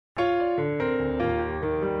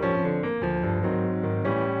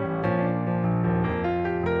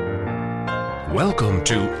Welcome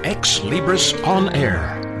to Ex Libris On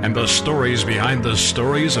Air and the stories behind the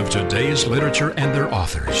stories of today's literature and their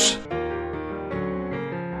authors.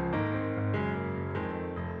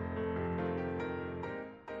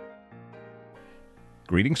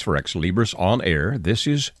 Greetings for Ex Libris On Air. This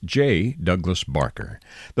is J. Douglas Barker.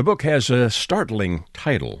 The book has a startling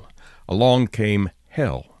title, Along Came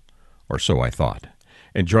Hell, or so I thought.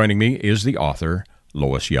 And joining me is the author,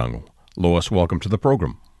 Lois Young. Lois, welcome to the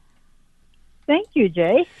program. Thank you,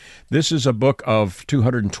 Jay. This is a book of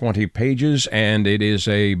 220 pages, and it is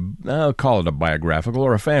I'll call it a biographical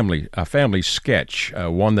or a family sketch,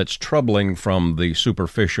 one that's troubling from the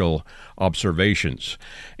superficial observations.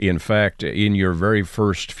 In fact, in your very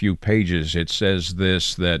first few pages, it says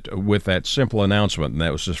this, that with that simple announcement, and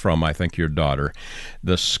that was just from, I think, your daughter,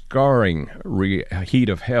 the searing heat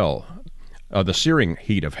of hell,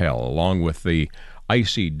 along with the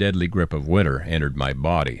icy, deadly grip of winter entered my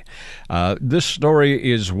body. This story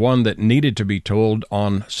is one that needed to be told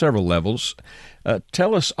on several levels.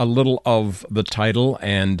 Tell us a little of the title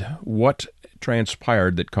and what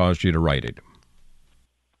transpired that caused you to write it.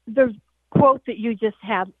 The quote that you just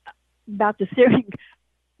had about the searing,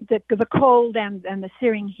 the cold and the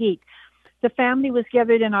searing heat. The family was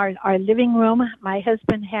gathered in our living room. My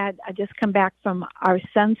husband had just come back from our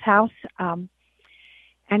son's house,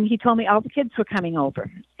 and he told me all the kids were coming over.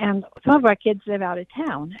 And some of our kids live out of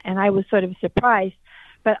town, and I was sort of surprised.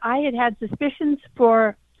 But I had suspicions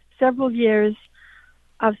for several years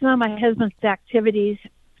of some of my husband's activities,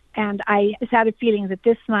 and I just had a feeling that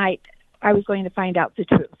this night I was going to find out the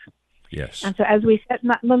truth. Yes. And so as we sat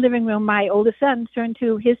in the living room, my oldest son turned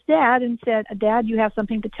to his dad and said, "Dad, you have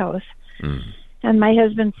something to tell us." And my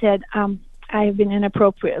husband said, "I have been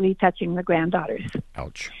inappropriately touching the granddaughters."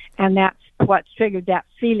 Ouch. And that's what triggered that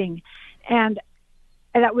feeling. And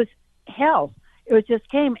that was hell. It just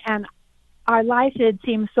came. And our life had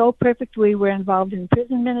seemed so perfect. We were involved in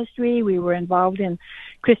prison ministry. We were involved in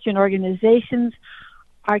Christian organizations.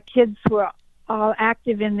 Our kids were all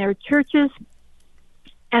active in their churches.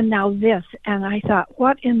 And now this. And I thought,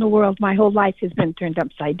 what in the world? My whole life has been turned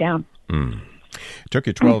upside down. Took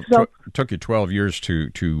you 12 years to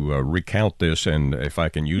recount this, and if I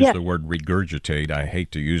can use the word regurgitate, I hate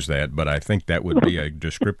to use that, but I think that would be a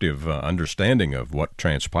descriptive understanding of what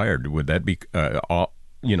transpired. Would that be,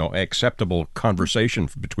 acceptable conversation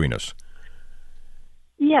between us?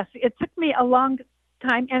 Yes, it took me a long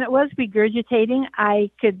time, and it was regurgitating.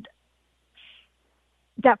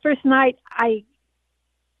 That first night,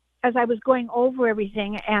 as I was going over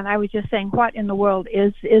everything, and I was just saying, what in the world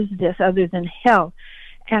is this other than hell?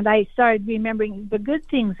 And I started remembering the good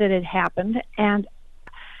things that had happened and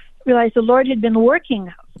realized the Lord had been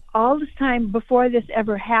working all this time before this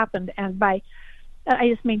ever happened. And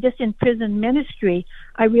just in prison ministry,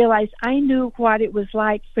 I realized I knew what it was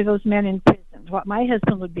like for those men in prison, what my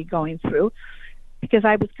husband would be going through, because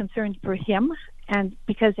I was concerned for him, and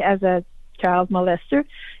because as a child molester,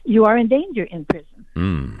 you are in danger in prison.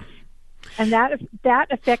 And that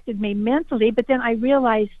affected me mentally, but then I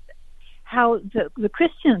realized how the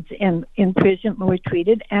Christians in prison were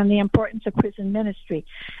treated and the importance of prison ministry.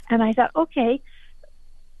 And I thought, okay,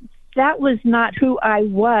 that was not who I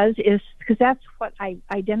was, because that's what I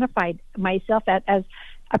identified myself as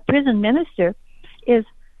a prison minister,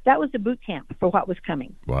 that was a boot camp for what was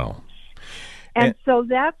coming. Wow. And so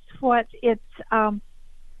that's what it's...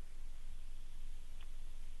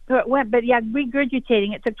 So it went, but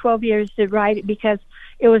regurgitating, it took 12 years to write it because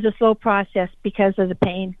it was a slow process because of the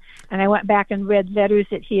pain. And I went back and read letters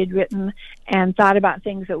that he had written and thought about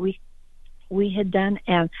things that we had done,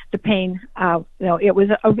 and the pain, it was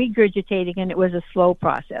a regurgitating, and it was a slow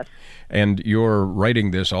process. And your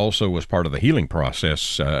writing this also was part of the healing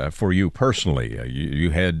process for you personally.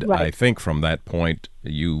 You had, right. I think from that point,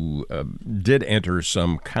 you did enter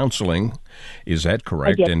some counseling. Is that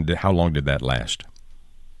correct? And how long did that last?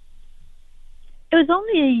 It was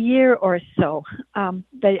only a year or so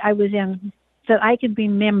that I was in, that I could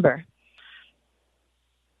remember,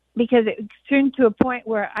 because it turned to a point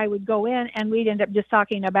where I would go in and we'd end up just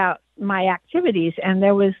talking about my activities, and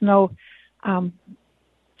there was no, I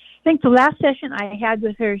think the last session I had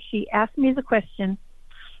with her, she asked me the question,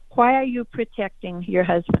 "Why are you protecting your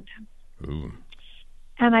husband?" Ooh.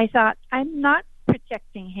 And I thought, I'm not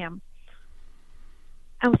protecting him.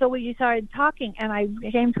 And so we started talking, and I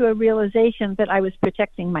came to a realization that I was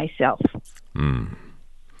protecting myself.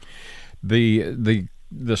 The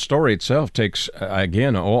story itself takes,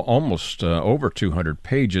 again, almost over 200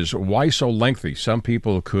 pages. Why so lengthy? Some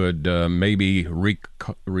people could maybe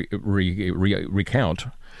recount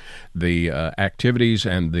the activities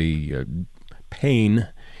and the pain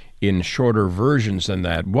in shorter versions than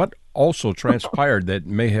that. What also transpired that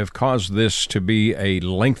may have caused this to be a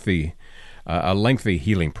lengthy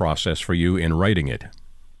healing process for you in writing it?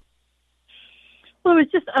 Well, it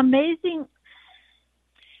was just amazing.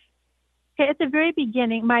 Okay, at the very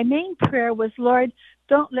beginning, my main prayer was, Lord,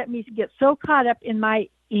 don't let me get so caught up in my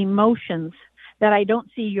emotions that I don't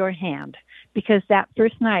see your hand. Because that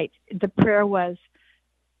first night, the prayer was,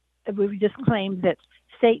 we just claimed that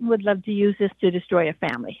Satan would love to use this to destroy a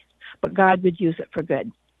family, but God would use it for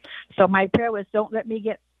good. So my prayer was, don't let me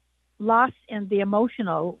get lost in the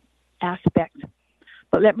emotional aspect,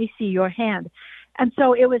 but let me see your hand. And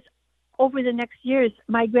so it was over the next years,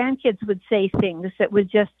 my grandkids would say things that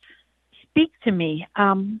would just speak to me.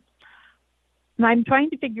 And I'm trying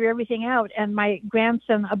to figure everything out, and my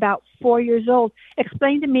grandson, about 4 years old,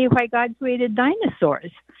 explained to me why God created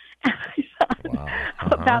dinosaurs. Wow.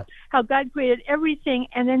 About how God created everything,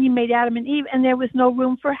 and then he made Adam and Eve, and there was no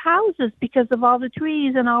room for houses because of all the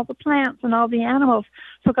trees and all the plants and all the animals.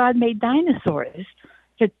 So God made dinosaurs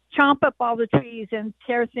to chomp up all the trees and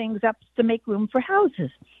tear things up to make room for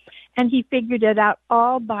houses. And he figured it out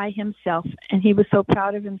all by himself, and he was so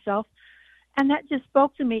proud of himself. And that just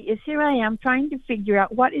spoke to me, is here I am trying to figure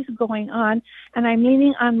out what is going on, and I'm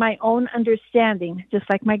leaning on my own understanding, just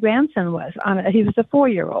like my grandson was. He was a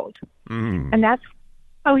 4-year-old. And that's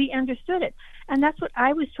how he understood it. And that's what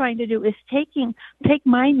I was trying to do, is take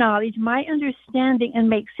my knowledge, my understanding, and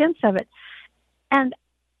make sense of it. And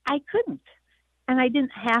I couldn't, and I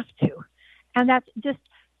didn't have to. And that's just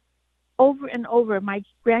over and over. My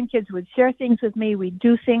grandkids would share things with me, we'd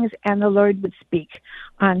do things, and the Lord would speak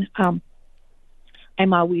on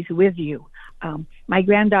I'm always with you. My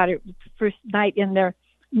granddaughter, first night in their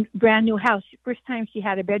brand new house, first time she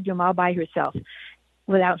had a bedroom all by herself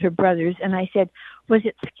without her brothers. And I said, was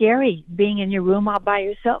it scary being in your room all by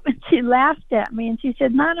yourself? And she laughed at me and she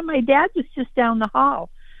said, Nana, my dad was just down the hall.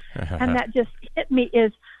 And that just hit me,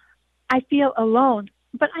 is I feel alone,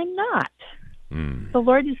 but I'm not. The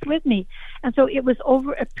Lord is with me. And so it was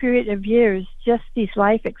over a period of years, just this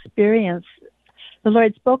life experience. The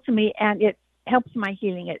Lord spoke to me, and it helped my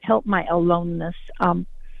healing. It helped my aloneness.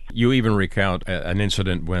 You even recount an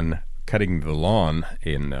incident when cutting the lawn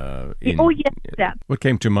in oh, yes, that. What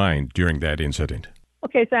came to mind during that incident?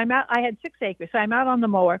 Okay, so I'm out. I had 6 acres, so I'm out on the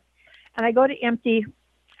mower, and I go to empty.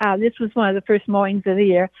 This was one of the first mowings of the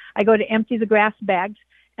year. I go to empty the grass bags,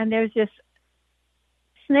 and there's this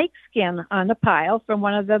snake skin on the pile from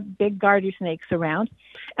one of the big garter snakes around,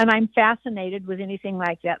 and I'm fascinated with anything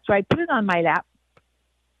like that. So I put it on my lap,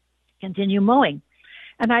 continue mowing.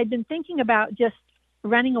 And I'd been thinking about just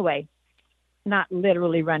running away, not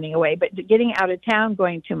literally running away, but getting out of town,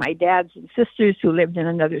 going to my dad's and sisters who lived in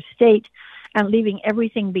another state, and leaving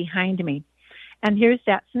everything behind me. And here's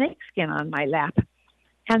that snake skin on my lap.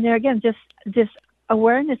 And there again, just this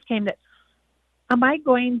awareness came that, am I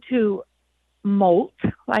going to molt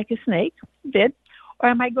like a snake did, or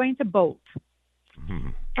am I going to bolt?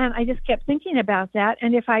 And I just kept thinking about that.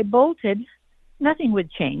 And if I bolted, nothing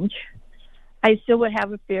would change. I still would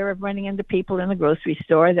have a fear of running into people in the grocery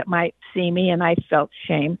store that might see me, and I felt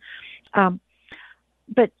shame.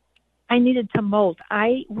 But I needed to molt.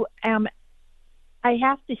 I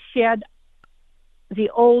have to shed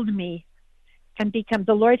the old me and become,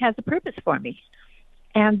 the Lord has a purpose for me.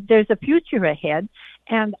 And there's a future ahead.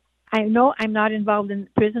 And I know I'm not involved in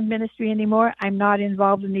prison ministry anymore. I'm not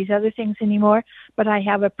involved in these other things anymore, but I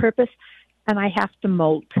have a purpose, and I have to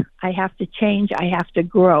molt. I have to change. I have to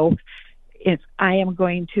grow if I am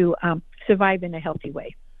going to survive in a healthy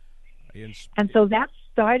way. And so that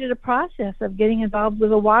started a process of getting involved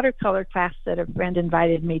with a watercolor class that a friend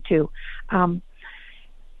invited me to.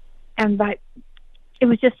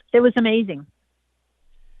 It was amazing.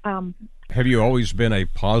 Have you always been a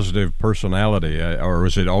positive personality, or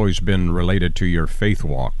has it always been related to your faith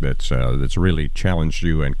walk that's really challenged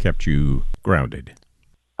you and kept you grounded?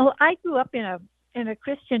 Oh, I grew up in a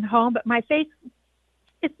Christian home, but my faith,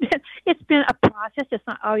 it's been a process. It's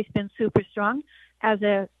not always been super strong.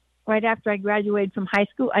 Right after I graduated from high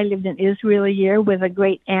school, I lived in Israel a year with a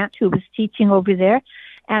great aunt who was teaching over there,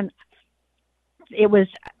 and it was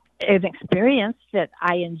an experience that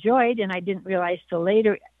I enjoyed, and I didn't realize till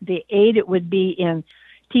later the aid it would be in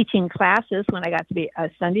teaching classes when I got to be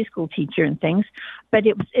a Sunday school teacher and things. But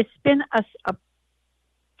it's been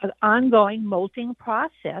an ongoing molting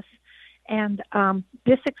process, and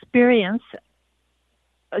this experience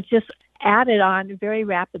just added on very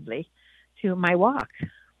rapidly to my walk.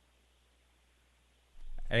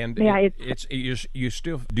 And do you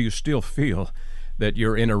still feel that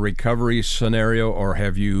you're in a recovery scenario, or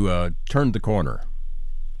have you turned the corner?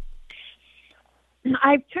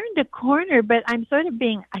 I've turned a corner, but I'm sort of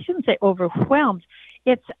being, I shouldn't say overwhelmed.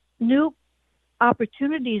 It's new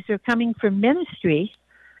opportunities are coming for ministry.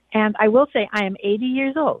 And I will say I am 80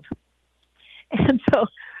 years old. And so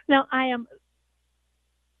now I'm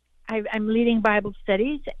leading Bible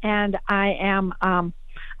studies, and I'm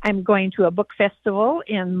going to a book festival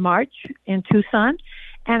in March in Tucson,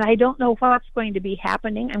 and I don't know what's going to be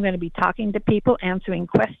happening. I'm going to be talking to people, answering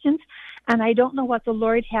questions, and I don't know what the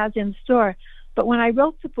Lord has in store. But when I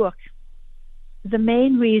wrote the book, the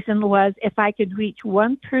main reason was if I could reach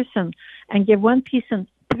one person and give one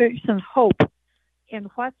person hope in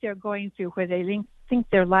what they're going through, where they think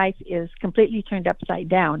their life is completely turned upside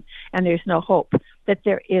down and there's no hope, that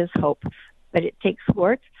there is hope. But it takes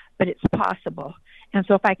work, but it's possible. And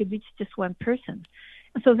so if I could reach just one person.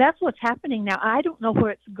 And so that's what's happening now. I don't know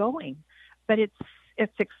where it's going, but it's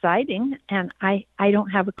exciting, and I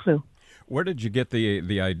don't have a clue. Where did you get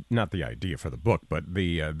the not the idea for the book, but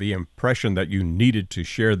the impression that you needed to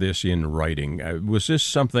share this in writing? Was this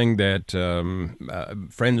something that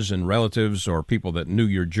friends and relatives or people that knew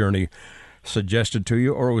your journey suggested to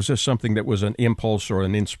you, or was this something that was an impulse or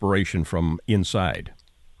an inspiration from inside?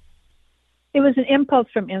 It was an impulse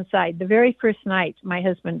from inside. The very first night, my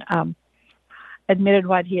husband admitted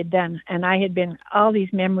what he had done, and all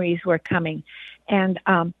these memories were coming. And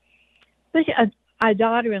a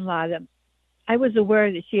daughter-in-law, I was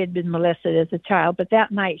aware that she had been molested as a child, but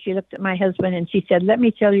that night she looked at my husband and she said, "Let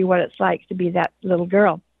me tell you what it's like to be that little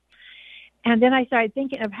girl." And then I started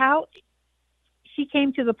thinking of how she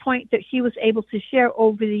came to the point that she was able to share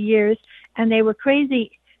over the years, and they were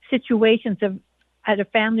crazy situations at a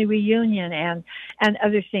family reunion and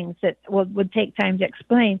other things that would take time to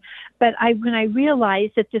explain. But when I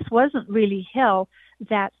realized that this wasn't really hell,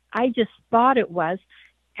 that I just thought it was,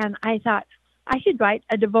 and I thought I should write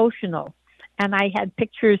a devotional. And I had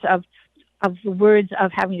pictures of the words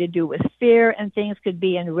of having to do with fear, and things could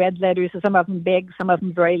be in red letters, some of them big, some of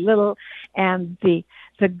them very little, and the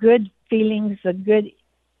good feelings, the good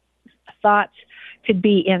thoughts could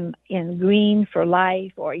be in green for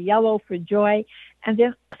life or yellow for joy. And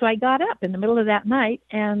then, so I got up in the middle of that night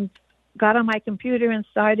and got on my computer and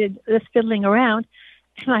started just fiddling around.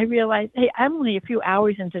 And I realized, hey, I'm only a few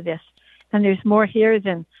hours into this, and there's more here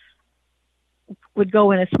than would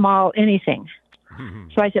go in a small anything. Mm-hmm.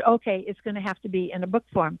 So I said, okay, it's going to have to be in a book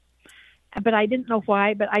form. But I didn't know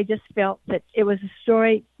why, but I just felt that it was a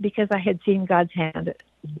story because I had seen God's hand.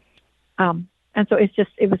 And so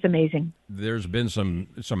it was amazing. There's been some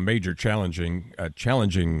major challenging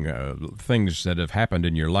things that have happened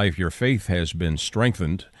in your life. Your faith has been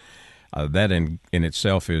strengthened. That in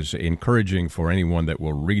itself is encouraging for anyone that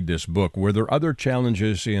will read this book. Were there other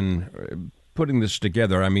challenges in putting this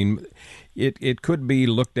together? I mean, it could be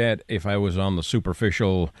looked at, if I was on the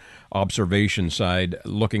superficial observation side,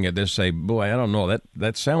 looking at this, say, boy, I don't know,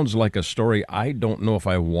 that sounds like a story. I don't know if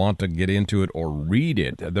I want to get into it or read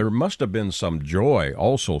it. There must have been some joy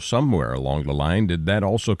also somewhere along the line. Did that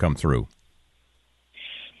also come through?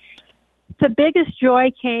 The biggest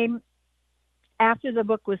joy came after the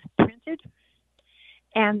book was printed.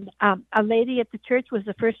 And a lady at the church was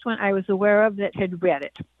the first one I was aware of that had read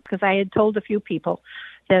it, because I had told a few people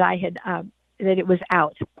that I had that it was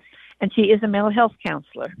out. And she is a mental health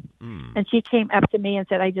counselor. And she came up to me and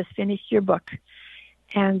said, "I just finished your book."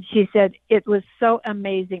 And she said, "It was so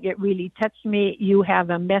amazing. It really touched me. You have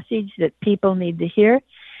a message that people need to hear."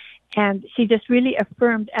 And she just really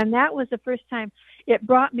affirmed. And that was the first time it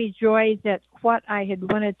brought me joy that what I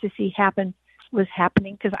had wanted to see happen was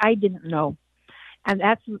happening, because I didn't know. And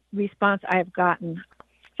that's the response I've gotten.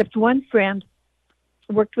 Except one friend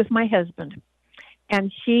worked with my husband,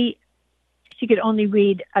 and she could only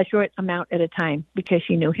read a short amount at a time because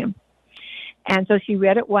she knew him. And so she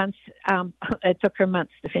read it once. It took her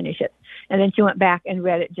months to finish it. And then she went back and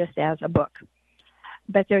read it just as a book.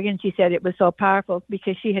 But there again, she said it was so powerful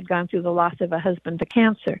because she had gone through the loss of a husband to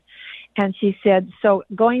cancer. And she said, so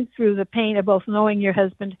going through the pain of both knowing your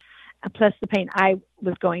husband plus the pain I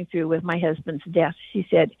was going through with my husband's death, she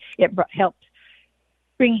said it helped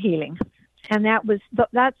bring healing. And that's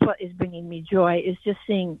what is bringing me joy, is just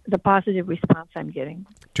seeing the positive response I'm getting.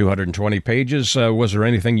 220 pages. Was there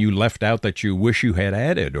anything you left out that you wish you had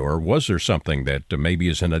added, or was there something that maybe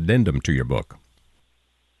is an addendum to your book?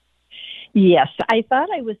 Yes, I thought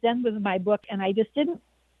I was done with my book, and I just didn't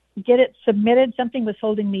get it submitted. Something was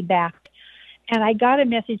holding me back. And I got a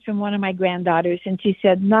message from one of my granddaughters, and she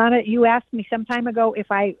said, "Nana, you asked me some time ago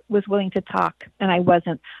if I was willing to talk, and I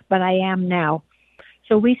wasn't, but I am now."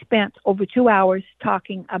 So we spent over 2 hours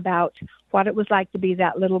talking about what it was like to be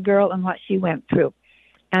that little girl and what she went through.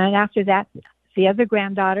 And after that, the other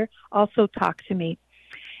granddaughter, also talked to me.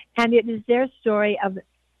 And it is their story of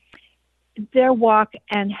their walk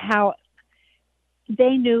and how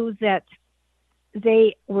they knew that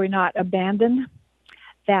they were not abandoned,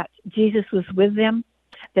 that Jesus was with them,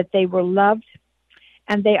 that they were loved,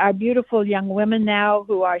 and they are beautiful young women now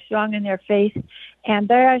who are strong in their faith, and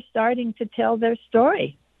they are starting to tell their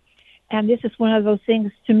story. And this is one of those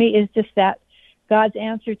things, to me, is just that God's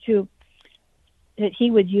answer to that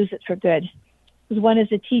he would use it for good. Because one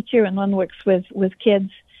is a teacher and one works with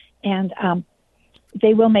kids, and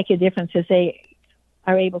they will make a difference as they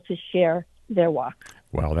are able to share their walk.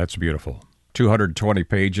 Wow, that's beautiful. 220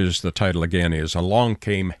 pages. The title again is Along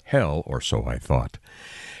Came Hell, or So I Thought.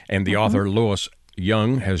 And the author, Lois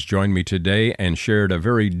Young, has joined me today and shared a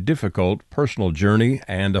very difficult personal journey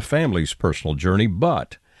and a family's personal journey.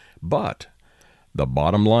 But the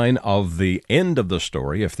bottom line of the end of the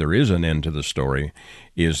story, if there is an end to the story,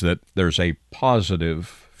 is that there's a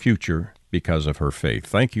positive future because of her faith.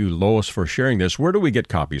 Thank you, Lois, for sharing this. Where do we get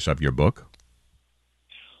copies of your book?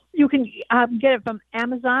 You can get it from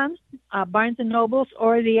Amazon, Barnes & Nobles,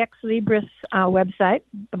 or the Ex Libris website,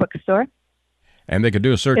 the bookstore. And they could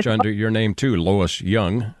do a search under your name, too, Lois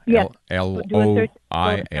Young, yes. Lois,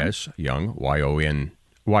 Young, Young,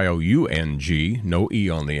 no E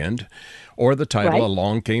on the end, or the title, right.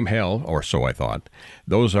 Along Came Hell, or So I Thought.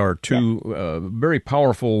 Those are two very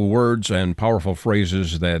powerful words and powerful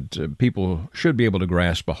phrases that people should be able to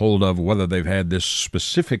grasp a hold of, whether they've had this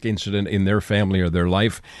specific incident in their family or their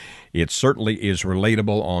life. It certainly is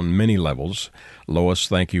relatable on many levels. Lois,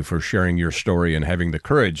 thank you for sharing your story and having the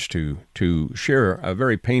courage to share a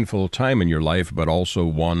very painful time in your life, but also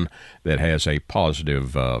one that has a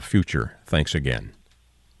positive future. Thanks again.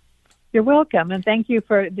 You're welcome, and thank you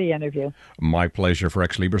for the interview. My pleasure. For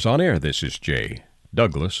Ex Libris On Air, this is J.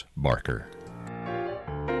 Douglas Barker.